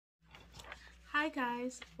Hi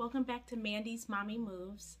guys, welcome back to Mandy's Mommy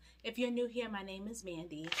Moves. If you're new here, my name is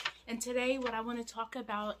Mandy, and today what I want to talk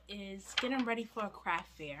about is getting ready for a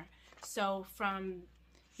craft fair. So from,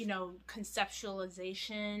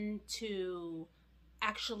 conceptualization to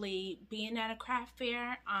actually being at a craft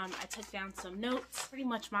fair, I took down some notes, pretty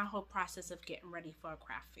much my whole process of getting ready for a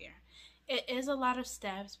craft fair. It is a lot of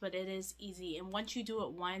steps, but it is easy, and once you do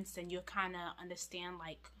it once, then you'll kind of understand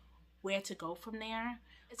like where to go from there.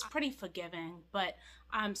 It's pretty forgiving, but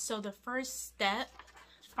so the first step,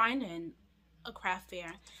 finding a craft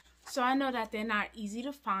fair. So I know that they're not easy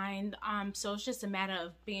to find, so it's just a matter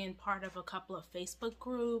of being part of a couple of Facebook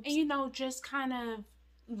groups and just kind of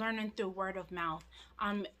learning through word of mouth.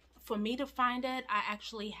 For me to find it, I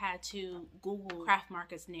actually had to Google craft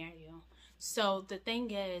markets near you. So the thing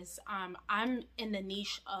is, I'm in the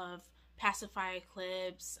niche of pacifier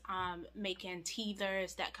clips, making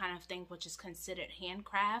teethers, that kind of thing, which is considered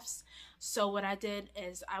handcrafts. So what I did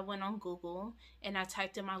is I went on Google and I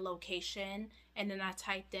typed in my location, and then I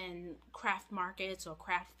typed in craft markets or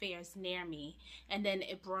craft fairs near me, and then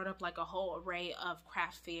it brought up like a whole array of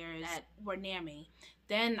craft fairs that were near me.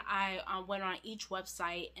 Then I went on each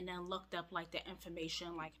website and then looked up like the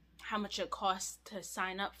information, like how much it costs to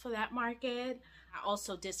sign up for that market. I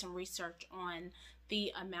also did some research on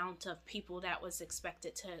the amount of people that was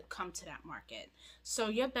expected to come to that market. So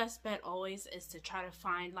your best bet always is to try to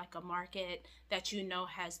find like a market that you know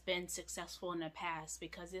has been successful in the past,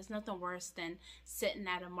 because there's nothing worse than sitting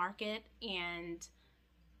at a market and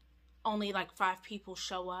only like 5 people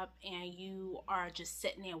show up and you are just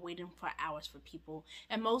sitting there waiting for hours for people.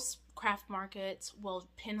 And most craft markets will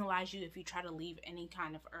penalize you if you try to leave any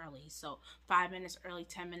kind of early. So 5 minutes early,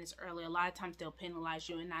 10 minutes early, a lot of times they'll penalize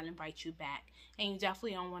you and not invite you back. And you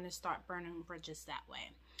definitely don't want to start burning bridges that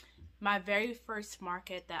way. My very first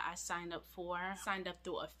market that I signed up for, signed up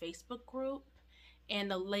through a Facebook group. And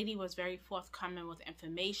the lady was very forthcoming with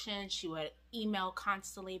information. She would email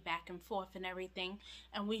constantly back and forth and everything.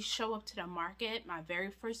 And we show up to the market, my very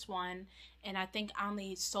first one. And I think I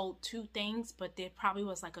only sold 2 things, but there probably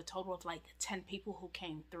was like a total of like 10 people who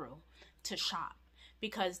came through to shop,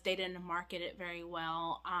 because they didn't market it very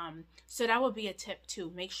well. So that would be a tip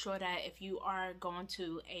too. Make sure that if you are going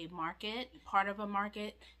to a market, part of a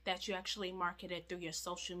market, that you actually market it through your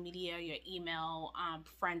social media, your email,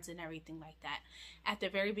 friends and everything like that. At the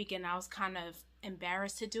very beginning, I was kind of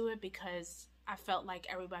embarrassed to do it because I felt like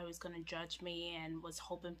everybody was going to judge me and was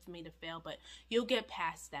hoping for me to fail, but you'll get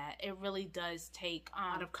past that. It really does take a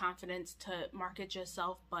lot of confidence to market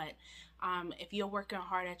yourself, but if you're working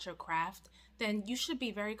hard at your craft, then you should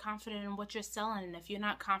be very confident in what you're selling. And if you're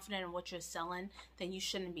not confident in what you're selling, then you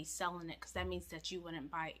shouldn't be selling it, because that means that you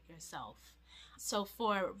wouldn't buy it yourself. So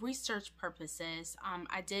for research purposes,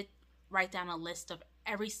 I did write down a list of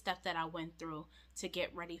every step that I went through to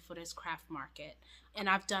get ready for this craft market. And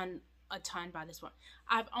I've done a ton by this one.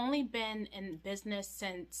 I've only been in business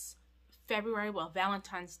since February, well,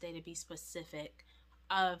 Valentine's Day to be specific,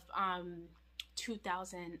 of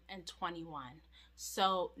 2021.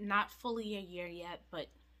 So not fully a year yet, but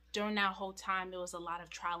during that whole time, it was a lot of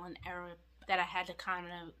trial and error that I had to kind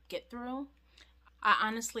of get through. I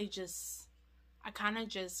kind of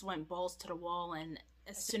just went balls to the wall, and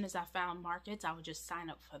as soon as I found markets, I would just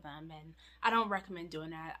sign up for them. And I don't recommend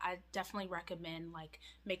doing that. I definitely recommend like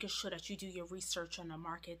making sure that you do your research on the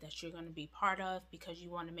market that you're going to be part of, because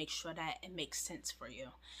you want to make sure that it makes sense for you.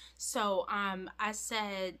 So I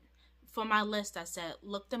said, for my list, I said,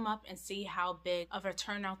 look them up and see how big of a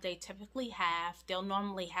turnout they typically have. They'll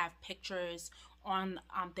normally have pictures on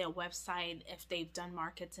their website if they've done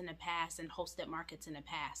markets in the past and hosted markets in the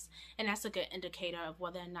past. And that's a good indicator of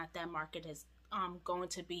whether or not that market is going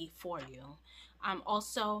to be for you.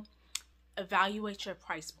 Also, evaluate your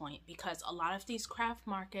price point, because a lot of these craft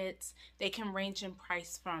markets, they can range in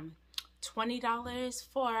price from $20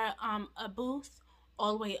 for a booth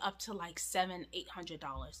all the way up to like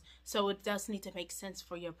 $700-800. So it does need to make sense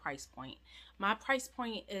for your price point. My price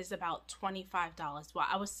point is about $25. Well,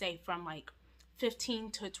 I would say from like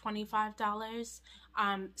 $15 to $25.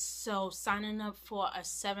 So signing up for a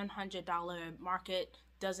 $700 market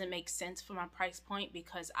doesn't make sense for my price point,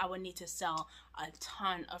 because I would need to sell a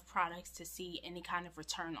ton of products to see any kind of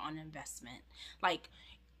return on investment. Like,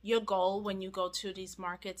 your goal when you go to these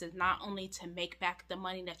markets is not only to make back the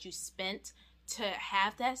money that you spent to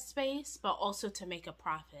have that space, but also to make a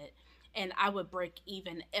profit. And I would break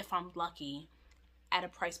even, if I'm lucky, at a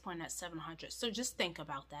price point at $700. So just think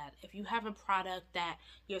about that. If you have a product that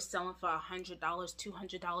you're selling for $100,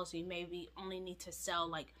 $200, you maybe only need to sell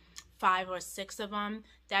like 5 or 6 of them,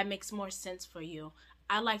 that makes more sense for you.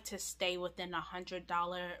 I like to stay within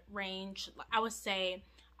 $100 range. I would say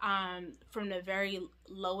from the very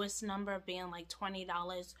lowest number being like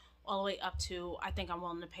 $20 all the way up to, I think I'm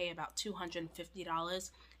willing to pay about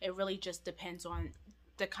 $250. It really just depends on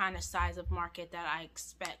the kind of size of market that I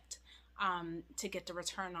expect to get the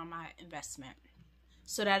return on my investment.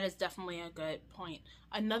 So that is definitely a good point.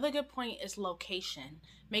 Another good point is location.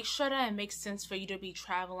 Make sure that it makes sense for you to be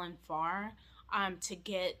traveling far to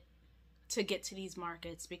get to these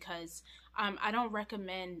markets, because I don't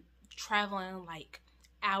recommend traveling like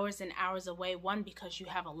hours and hours away. One, because you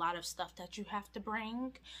have a lot of stuff that you have to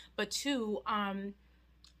bring, but two,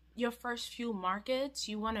 your first few markets,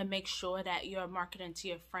 you want to make sure that you're marketing to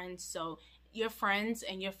your friends, so your friends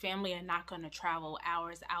and your family are not going to travel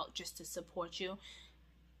hours out just to support you.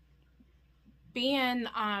 Being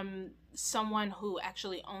someone who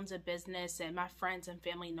actually owns a business and my friends and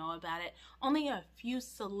family know about it, only a few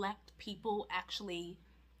select people actually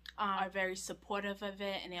are very supportive of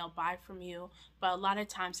it and they'll buy from you. But a lot of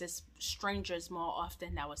times it's strangers more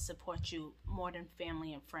often that would support you more than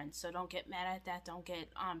family and friends. So don't get mad at that. Don't get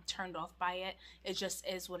turned off by it. It just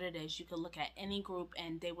is what it is. You can look at any group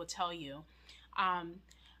and they will tell you,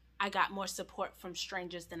 I got more support from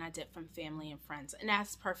strangers than I did from family and friends, and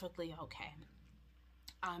that's perfectly okay.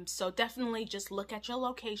 So definitely just look at your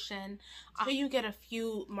location. After you get a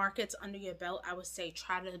few markets under your belt, I would say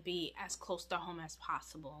try to be as close to home as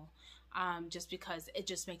possible. Just because it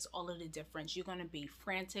just makes all of the difference. You're going to be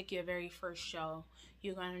frantic your very first show.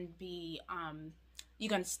 You're going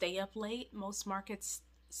to stay up late. Most markets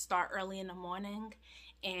start early in the morning,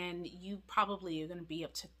 and you probably are going to be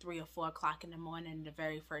up to 3 or 4 o'clock in the morning the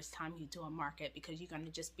very first time you do a market, because you're going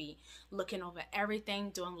to just be looking over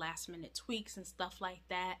everything, doing last minute tweaks and stuff like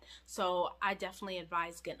that. So I definitely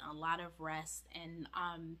advise getting a lot of rest and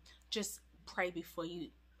just pray before you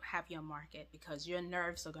have your market, because your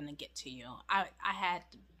nerves are going to get to you. I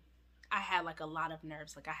had like a lot of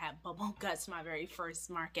nerves. Like I had bubble guts my very first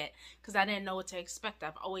market because I didn't know what to expect.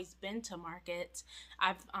 I've always been to markets.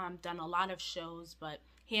 I've done a lot of shows, but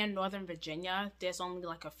here in Northern Virginia, there's only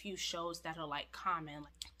like a few shows that are like common.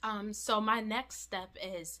 So my next step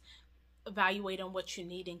is evaluating what you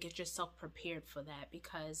need and get yourself prepared for that,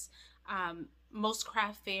 because most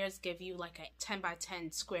craft fairs give you like a 10 by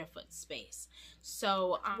 10 square foot space.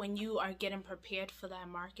 So when you are getting prepared for that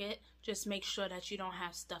market, just make sure that you don't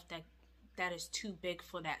have stuff that is too big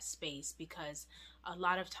for that space, because a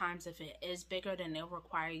lot of times if it is bigger, then they'll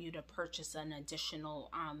require you to purchase an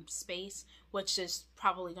additional space, which is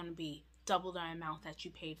probably going to be double the amount that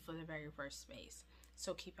you paid for the very first space.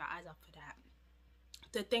 So keep your eyes up for that.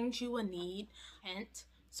 The things you will need: tent.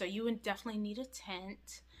 So you would definitely need a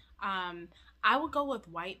tent. I would go with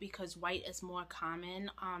white because white is more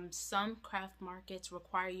common. Some craft markets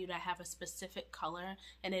require you to have a specific color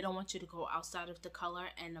and they don't want you to go outside of the color,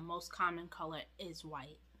 and the most common color is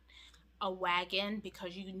white. A wagon,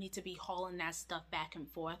 because you need to be hauling that stuff back and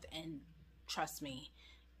forth, and trust me,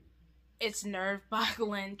 it's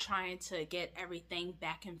nerve-boggling trying to get everything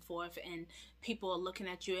back and forth, and people are looking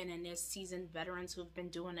at you, and then there's seasoned veterans who've been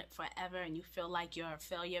doing it forever, and you feel like you're a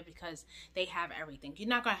failure because they have everything. You're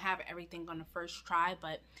not going to have everything on the first try,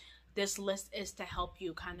 but this list is to help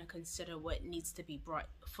you kind of consider what needs to be brought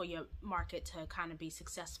for your market to kind of be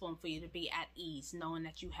successful and for you to be at ease, knowing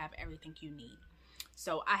that you have everything you need.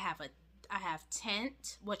 So I have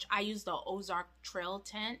tent, which I use the Ozark Trail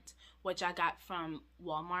tent, which I got from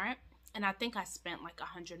Walmart. And I think I spent like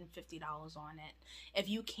 $150 on it. If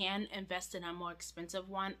you can invest in a more expensive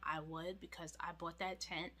one, I would, because I bought that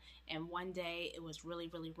tent and one day it was really,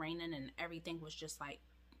 really raining and everything was just like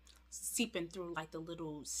seeping through like the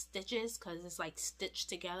little stitches, because it's like stitched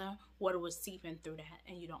together. Water was seeping through that,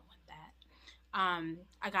 and you don't want that.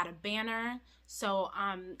 I got a banner. So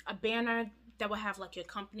a banner that will have like your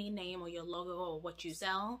company name or your logo or what you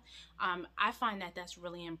sell. I find that that's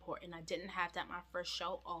really important. I didn't have that my first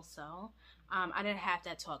show also. I didn't have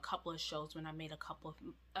that till a couple of shows when I made a couple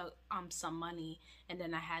of some money, and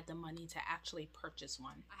then I had the money to actually purchase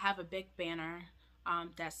one. I have a big banner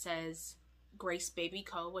that says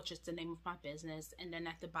GraceBabyCo, which is the name of my business, and then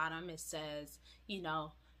at the bottom it says, you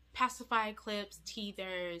know, pacifier clips,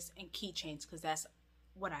 teethers, and keychains, because that's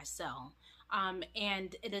what I sell.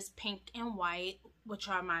 And it is pink and white, which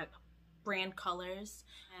are my brand colors.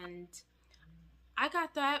 And I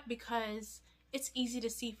got that because it's easy to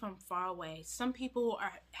see from far away. Some people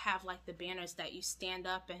have like the banners that you stand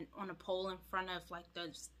up and on a pole in front of like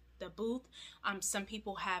the booth. Some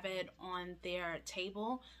people have it on their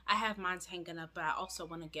table. I have mine hanging up, but I also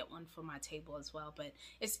want to get one for my table as well. But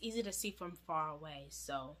it's easy to see from far away,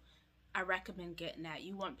 so I recommend getting that.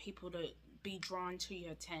 You want people to be drawn to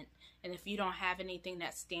your tent. And if you don't have anything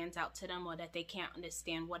that stands out to them or that they can't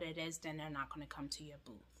understand what it is, then they're not going to come to your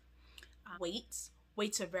booth.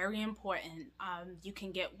 Weights are very important. You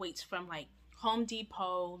can get weights from like Home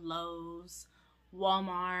Depot, Lowe's,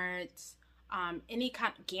 Walmart, any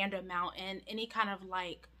kind of Gander Mountain, any kind of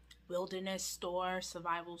like wilderness store,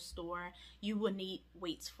 survival store. You will need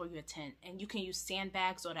weights for your tent, and you can use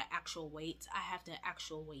sandbags or the actual weights. I have the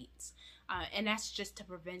actual weights, and that's just to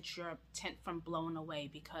prevent your tent from blowing away,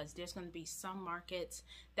 because there's going to be some markets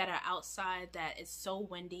that are outside that is so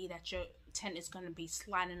windy that your tent is going to be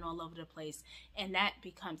sliding all over the place, and that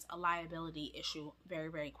becomes a liability issue very,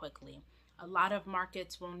 very quickly. A lot of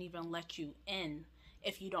markets won't even let you in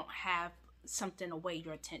if you don't have something to weigh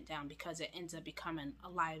your tent down, because it ends up becoming a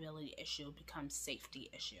liability issue, becomes safety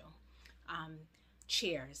issue.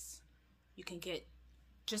 Chairs. You can get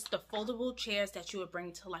just the foldable chairs that you would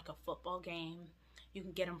bring to like a football game. You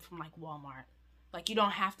can get them from like Walmart. Like, you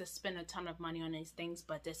don't have to spend a ton of money on these things,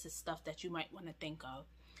 but this is stuff that you might want to think of.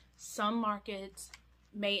 Some markets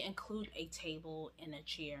may include a table and a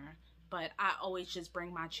chair, but I always just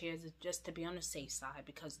bring my chairs just to be on the safe side,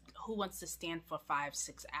 because who wants to stand for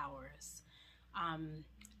 5-6 hours?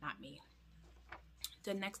 Not me.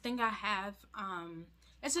 The next thing I have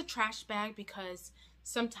is a trash bag, because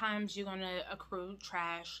sometimes you're going to accrue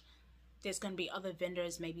trash. There's going to be other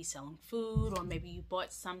vendors maybe selling food, or maybe you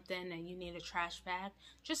bought something and you need a trash bag.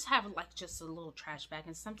 Just have like just a little trash bag,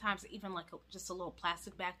 and sometimes even like just a little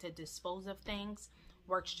plastic bag to dispose of things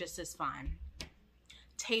works just as fine.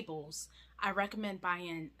 Tables. I recommend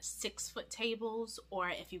buying 6-foot tables, or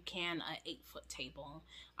if you can, an 8-foot table.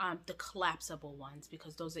 The collapsible ones,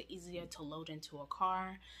 because those are easier to load into a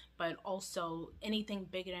car. But also anything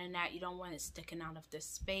bigger than that, you don't want it sticking out of the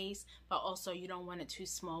space, but also you don't want it too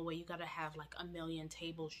small where you gotta have like a million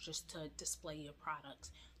tables just to display your products.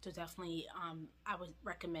 So definitely, I would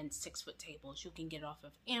recommend 6-foot tables. You can get it off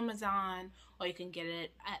of Amazon, or you can get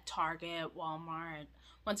it at Target, Walmart.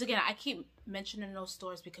 Once again, I keep mentioning those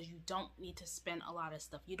stores because you don't need to spend a lot of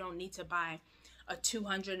stuff. You don't need to buy a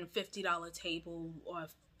 $250 table or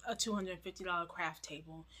a $250 craft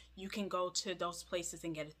table. You can go to those places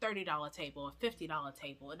and get a $30 table, a $50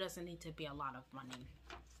 table. It doesn't need to be a lot of money.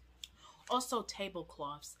 Also,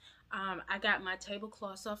 tablecloths. I got my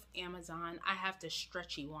tablecloths off Amazon. I have the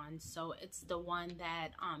stretchy one, so it's the one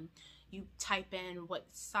that you type in what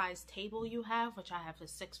size table you have, which I have a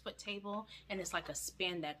 6-foot table, and it's like a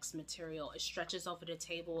spandex material. It stretches over the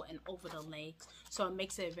table and over the legs, so it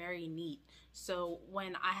makes it very neat. So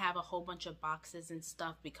when I have a whole bunch of boxes and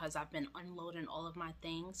stuff, because I've been unloading all of my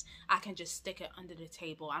things, I can just stick it under the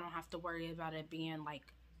table. I don't have to worry about it being like,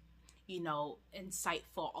 you know, in sight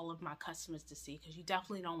for all of my customers to see, because you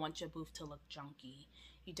definitely don't want your booth to look junky.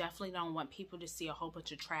 You definitely don't want people to see a whole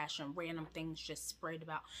bunch of trash and random things just sprayed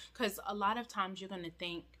about, because a lot of times you're going to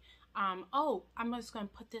think, oh, I'm just going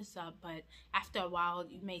to put this up, but after a while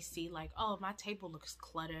you may see like, oh, my table looks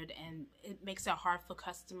cluttered, and it makes it hard for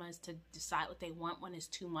customers to decide what they want when it's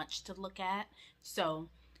too much to look at. So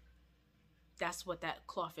that's what that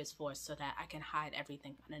cloth is for, so that I can hide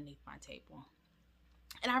everything underneath my table.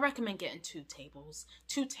 And I recommend getting 2 tables.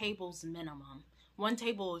 2 tables minimum. 1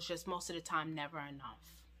 table is just most of the time never enough.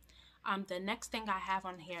 The next thing I have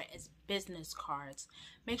on here is business cards.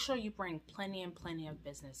 Make sure you bring plenty and plenty of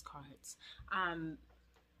business cards.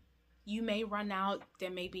 You may run out.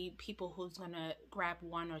 There may be people who's going to grab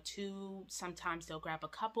 1 or 2. Sometimes they'll grab a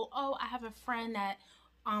couple. Oh, I have a friend that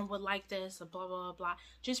would like this, or blah, blah, blah.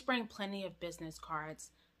 Just bring plenty of business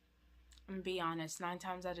cards. And be honest, 9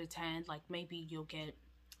 times out of 10, like maybe you'll get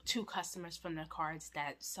 2 customers from the cards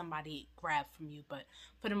that somebody grabbed from you, but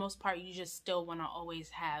for the most part, you just still want to always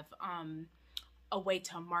have a way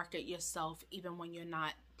to market yourself even when you're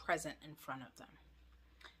not present in front of them.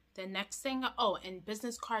 The next thing, oh, and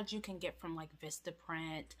business cards you can get from like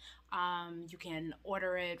Vistaprint. You can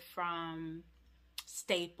order it from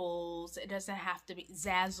Staples. It doesn't have to be.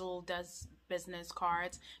 Zazzle does business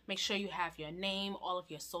cards. Make sure you have your name, all of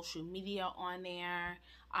your social media on there,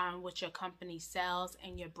 what your company sells,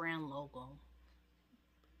 and your brand logo.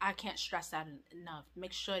 I can't stress that enough.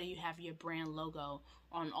 Make sure that you have your brand logo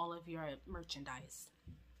on all of your merchandise.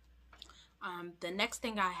 The next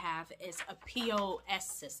thing I have is a POS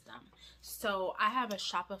system. So I have a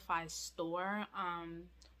Shopify store,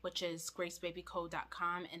 which is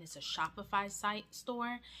GraceBabyCo.com, and it's a Shopify site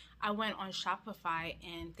store. I went on Shopify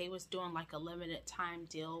and they was doing like a limited time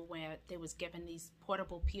deal where they was giving these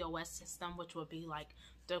portable POS system, which would be like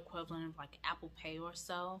the equivalent of like Apple Pay or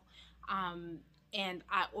so. And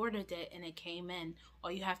I ordered it and it came in.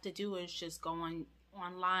 All you have to do is just go on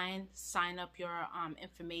online, sign up your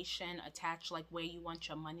information, attach like where you want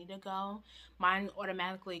your money to go. Mine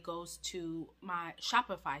automatically goes to my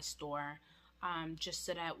Shopify store, just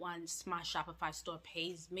so that once my Shopify store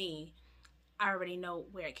pays me, I already know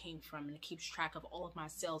where it came from, and it keeps track of all of my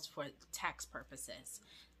sales for tax purposes.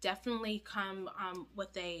 Definitely come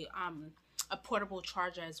with a portable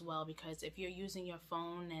charger as well, because if you're using your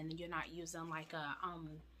phone and you're not using like a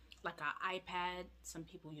iPad, some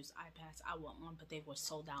people use iPads. I want one, but they were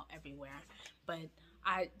sold out everywhere. But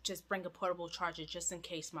I just bring a portable charger just in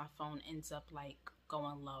case my phone ends up like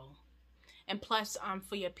going low. And plus,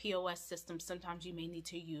 for your POS system, sometimes you may need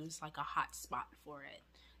to use like a hotspot for it.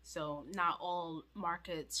 So not all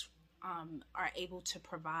markets are able to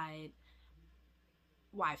provide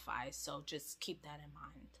Wi-Fi, so just keep that in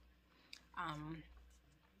mind.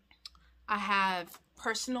 I have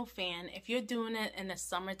personal fan. If you're doing it in the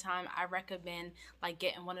summertime, I recommend like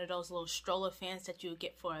getting one of those little stroller fans that you would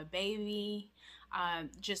get for a baby.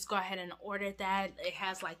 Just go ahead and order that. It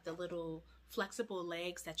has like the little flexible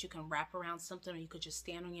legs that you can wrap around something, or you could just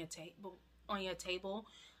stand on your table.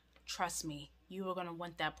 Trust me, you are going to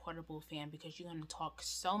want that portable fan, because you're going to talk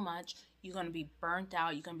so much. You're going to be burnt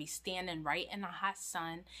out. You're going to be standing right in the hot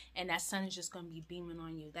sun, and that sun is just going to be beaming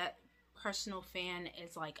on you. That personal fan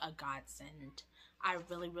is like a godsend. I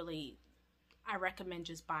recommend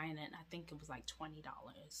just buying it. I think it was like $20.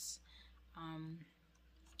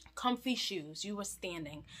 Comfy shoes. You were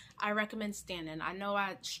standing. I recommend standing. I know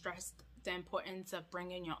I stressed the importance of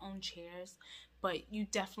bringing your own chairs, but you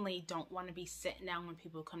definitely don't want to be sitting down when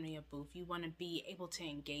people come to your booth. You want to be able to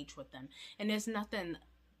engage with them. And there's nothing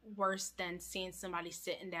worse than seeing somebody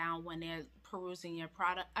sitting down when they're perusing your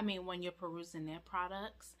product. I mean, when you're perusing their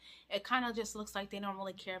products, it kind of just looks like they don't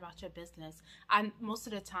really care about your business. Most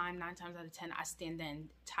of the time, 9 times out of 10, I stand the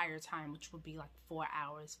entire time, which would be like 4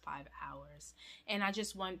 hours, 5 hours. And I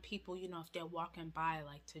just want people, you know, if they're walking by,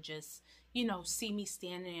 like to just, you know, see me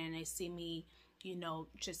standing there and they see me, you know,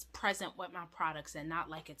 just present with my products and not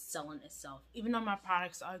like it's selling itself. Even though my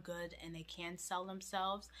products are good and they can sell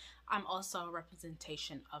themselves, I'm also a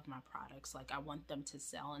representation of my products. Like I want them to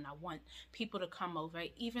sell, and I want people to come over.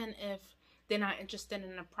 Even if they're not interested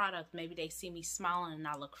in the product, maybe they see me smiling and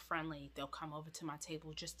I look friendly, they'll come over to my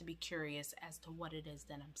table just to be curious as to what it is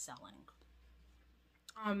that I'm selling.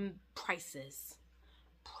 Prices.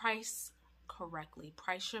 Price correctly.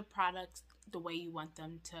 Price your products the way you want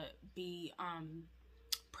them to be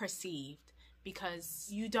perceived, because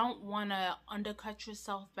you don't want to undercut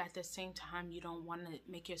yourself, but at the same time you don't want to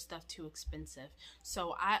make your stuff too expensive.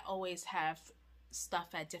 So I always have stuff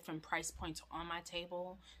at different price points on my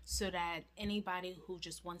table, so that anybody who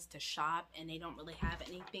just wants to shop and they don't really have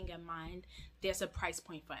anything in mind, there's a price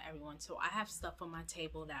point for everyone. So I have stuff on my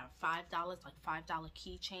table that are $5, like $5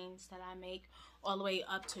 keychains that I make, all the way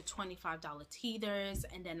up to $25 teethers.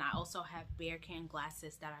 And then I also have bear can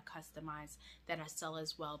glasses that I customize that I sell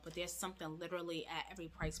as well. But there's something literally at every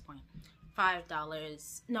price point.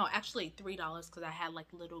 $5, no, actually $3, because I had like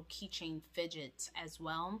little keychain fidgets as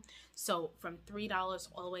well. So from $3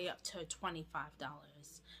 all the way up to $25.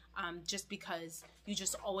 Just because you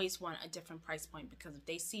just always want a different price point, because if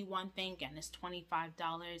they see one thing and it's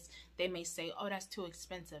 $25, they may say, oh, that's too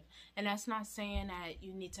expensive. And that's not saying that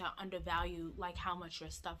you need to undervalue like how much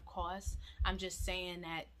your stuff costs. I'm just saying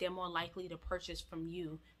that they're more likely to purchase from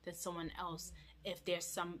you than someone else if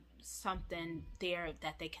there's something there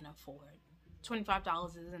that they can afford.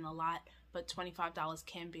 $25 isn't a lot, but $25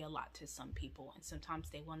 can be a lot to some people, and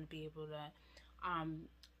sometimes they want to be able to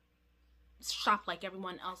shop like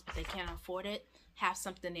everyone else, but they can't afford it. Have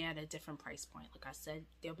something there at a different price point. Like I said,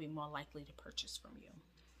 they'll be more likely to purchase from you.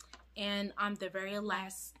 And the very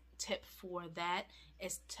last tip for that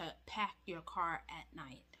is to pack your car at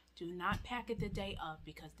night. Do not pack it the day of,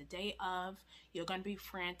 because the day of you're going to be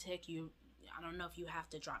frantic. I don't know if you have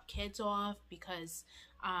to drop kids off because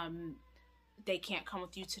they can't come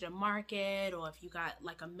with you to the market, or if you got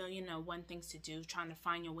like 1,000,001 things to do trying to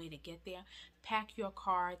find your way to get there. Pack your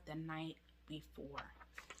car the night before.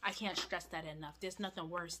 I can't stress that enough. There's nothing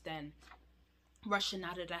worse than rushing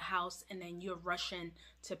out of the house and then you're rushing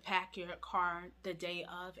to pack your car the day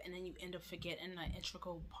of, and then you end up forgetting an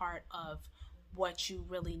integral part of what you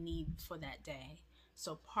really need for that day.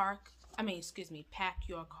 So pack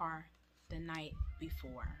your car the night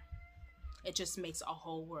before. It just makes a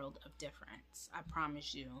whole world of difference, I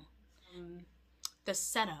promise you. The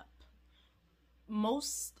setup.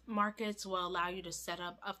 Most markets will allow you to set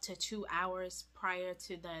up to 2 hours prior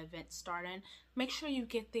to the event starting. Make sure you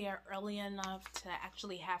get there early enough to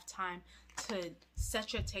actually have time to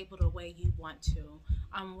set your table the way you want to.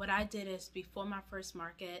 What I did is, before my first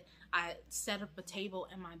market, I set up a table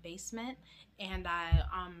in my basement, and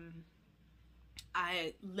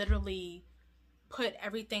I literally put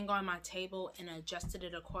everything on my table and adjusted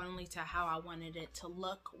it accordingly to how I wanted it to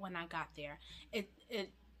look when I got there. It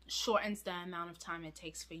shortens the amount of time it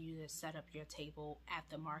takes for you to set up your table at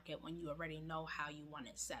the market when you already know how you want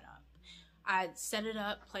it set up. I set it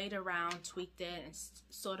up, played around, tweaked it, and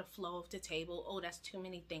saw the flow of the table. Oh, that's too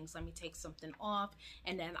many things. Let me take something off,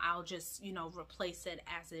 and then I'll just, you know, replace it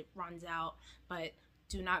as it runs out. But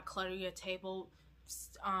do not clutter your table.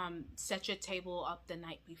 Set your table up the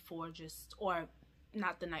night before, or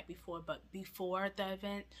not the night before, but before the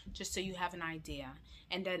event, just so you have an idea.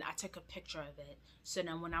 And then I took a picture of it. So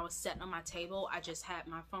then when I was setting on my table, I just had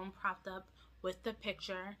my phone propped up with the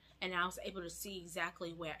picture, and I was able to see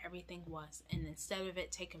exactly where everything was. And instead of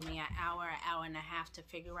it taking me an hour and a half to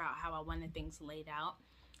figure out how I wanted things laid out,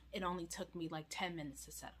 it only took me like 10 minutes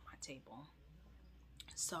to set up my table.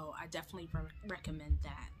 So I definitely recommend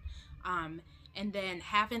that. And then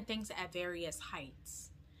having things at various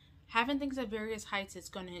heights. Having things at various heights is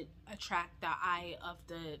going to attract the eye of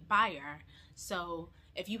the buyer. So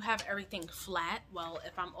if you have everything flat, well,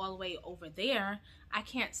 if I'm all the way over there, I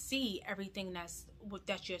can't see everything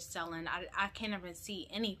that you're selling. I can't even see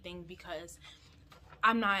anything because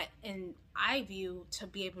I'm not in eye view to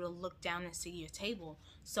be able to look down and see your table.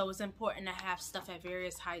 So it's important to have stuff at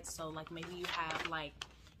various heights. So like maybe you have, like,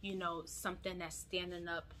 you know, something that's standing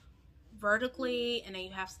up vertically, and then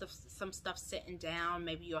you have some stuff sitting down.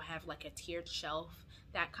 Maybe you'll have like a tiered shelf,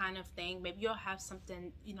 that kind of thing. Maybe you'll have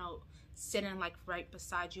something, you know, sitting like right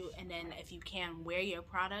beside you, and then if you can wear your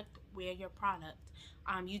product.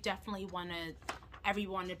 You definitely want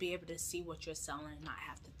everyone to be able to see what you're selling and not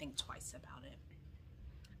have to think twice about it.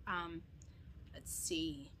 Let's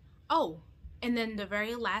see. Oh, and then the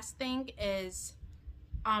very last thing is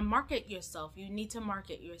market yourself. You need to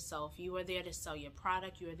market yourself. You are there to sell your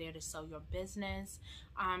product. You are there to sell your business.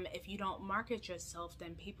 If you don't market yourself,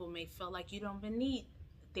 then people may feel like you don't even need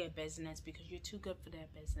their business because you're too good for their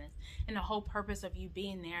business. And the whole purpose of you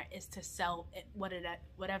being there is to sell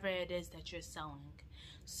whatever it is that you're selling.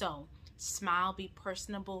 So smile, be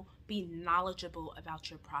personable, be knowledgeable about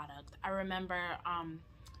your product. I remember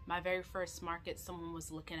my very first market, someone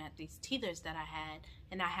was looking at these teethers that I had,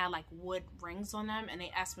 and I had like wood rings on them, and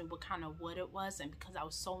they asked me what kind of wood it was, and because I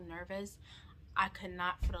was so nervous, I could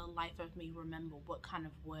not for the life of me remember what kind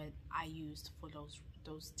of wood I used for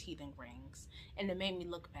those teething rings, and it made me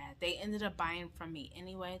look bad. They ended up buying from me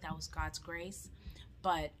anyway. That was God's grace,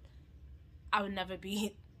 but I would never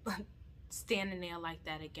be standing there like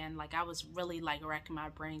that again. Like, I was really like racking my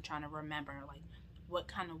brain trying to remember like what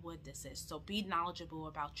kind of wood this is. So be knowledgeable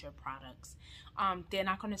about your products. They're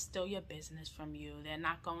not going to steal your business from you. They're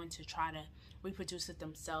not going to try to reproduce it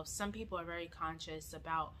themselves. Some people are very conscious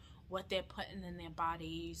about what they're putting in their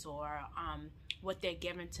bodies, or what they're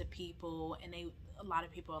giving to people, and a lot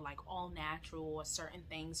of people are like all natural, or certain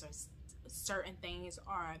things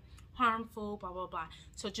are harmful, blah blah blah.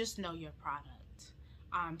 So just know your product,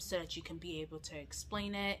 so that you can be able to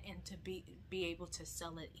explain it and to be able to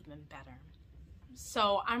sell it even better.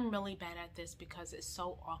 So I'm really bad at this because it's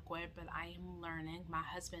so awkward, but I am learning. My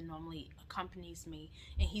husband normally accompanies me,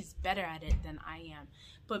 and he's better at it than I am.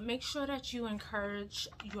 But make sure that you encourage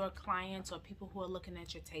your clients or people who are looking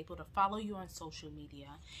at your table to follow you on social media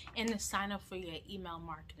and to sign up for your email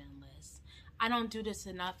marketing list. I don't do this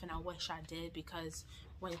enough, and I wish I did, because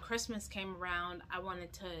when Christmas came around, I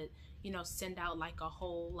wanted to, you know, send out like a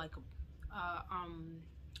whole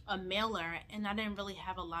a mailer, and I didn't really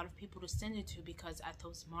have a lot of people to send it to, because at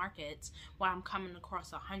those markets where I'm coming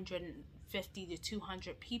across 150 to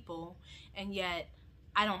 200 people, and yet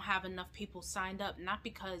I don't have enough people signed up, not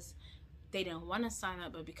because they didn't want to sign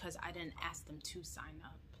up, but because I didn't ask them to sign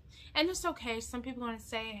up. And it's okay. Some people are going to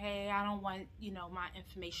say, hey, I don't want, you know, my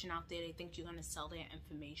information out there. They think you're going to sell their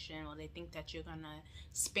information, or they think that you're going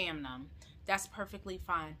to spam them. That's perfectly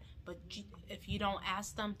fine. But if you don't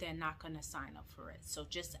ask them, they're not going to sign up for it. So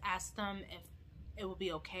just ask them if it will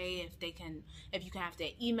be okay, if you can have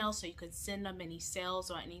their email so you can send them any sales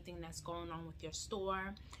or anything that's going on with your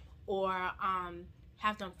store, or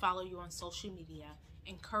have them follow you on social media.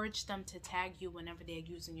 Encourage them to tag you whenever they're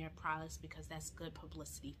using your products, because that's good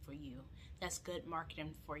publicity for you. That's good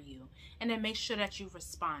marketing for you. And then make sure that you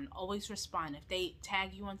respond. Always respond. If they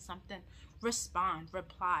tag you on something, respond,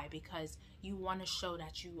 reply, because you want to show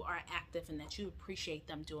that you are active and that you appreciate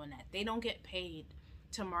them doing that. They don't get paid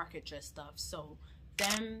to market your stuff. So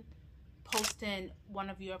them posting one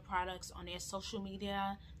of your products on their social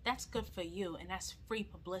media, that's good for you, and that's free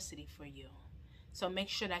publicity for you. So make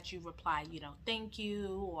sure that you reply, you know, thank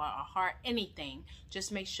you or a heart, anything.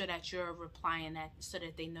 Just make sure that you're replying that so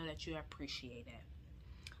that they know that you appreciate it.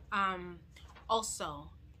 Also,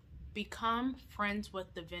 become friends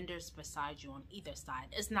with the vendors beside you on either side.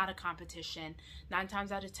 It's not a competition. 9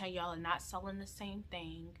 times out of 10, y'all are not selling the same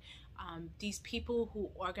thing. These people who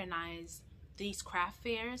organize these craft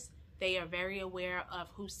fairs, they are very aware of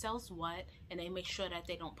who sells what, and they make sure that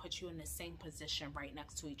they don't put you in the same position right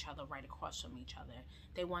next to each other, right across from each other.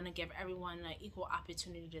 They want to give everyone an equal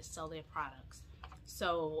opportunity to sell their products.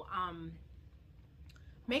 So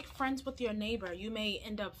make friends with your neighbor. You may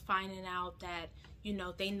end up finding out that, you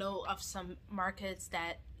know, they know of some markets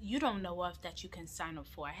that you don't know of that you can sign up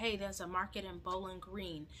for. Hey, there's a market in Bowling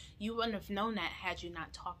Green. You wouldn't have known that had you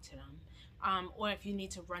not talked to them. Or if you need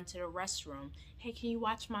to run to the restroom, hey, can you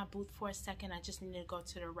watch my booth for a second? I just need to go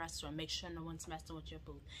to the restroom. Make sure no one's messing with your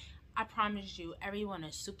booth. I promise you, everyone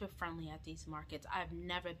is super friendly at these markets. I've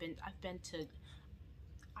been to,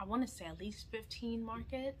 I want to say at least 15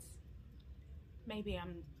 markets. Maybe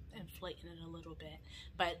I'm inflating it a little bit,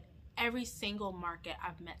 but every single market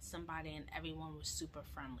I've met somebody and everyone was super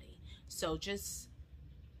friendly. So just,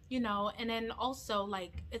 you know, and then also,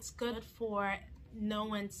 like, it's good for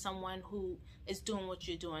knowing someone who is doing what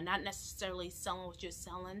you're doing, not necessarily selling what you're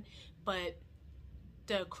selling, but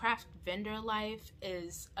the craft vendor life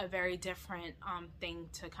is a very different thing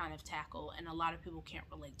to kind of tackle, and a lot of people can't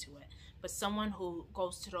relate to it. But someone who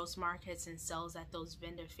goes to those markets and sells at those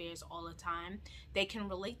vendor fairs all the time, they can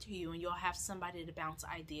relate to you, and you'll have somebody to bounce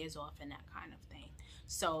ideas off and that kind of thing.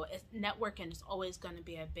 So networking is always going to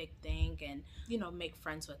be a big thing, and, you know, make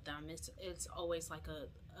friends with them. It's always like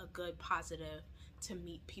a good positive to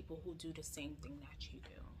meet people who do the same thing that you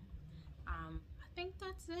do. I think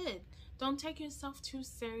that's it. Don't take yourself too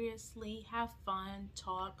seriously. Have fun,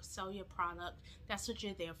 talk, sell your product. That's what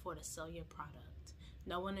you're there for, to sell your product.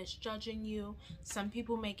 No one is judging you. Some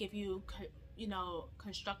people may give you, you know,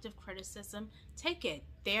 constructive criticism. Take it.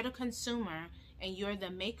 They're the consumer and you're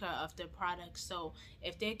the maker of the product. So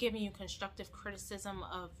if they're giving you constructive criticism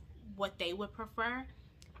of what they would prefer,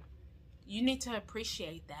 you need to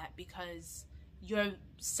appreciate that, because you're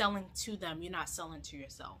selling to them. You're not selling to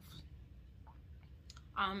yourself.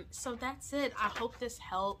 So that's it. I hope this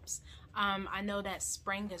helps. I know that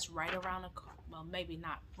spring is right around the corner. Well, maybe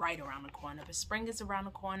not right around the corner, but spring is around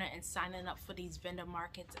the corner, and signing up for these vendor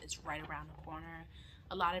markets is right around the corner.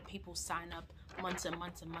 A lot of people sign up months and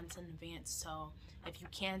months and months in advance. So if you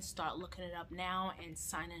can, start looking it up now and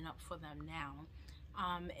signing up for them now.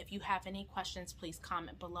 If you have any questions, please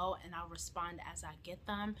comment below and I'll respond as I get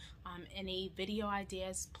them. Any video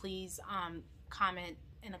ideas, please comment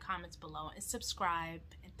in the comments below, and subscribe.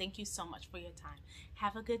 And thank you so much for your time.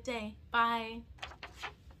 Have a good day. Bye.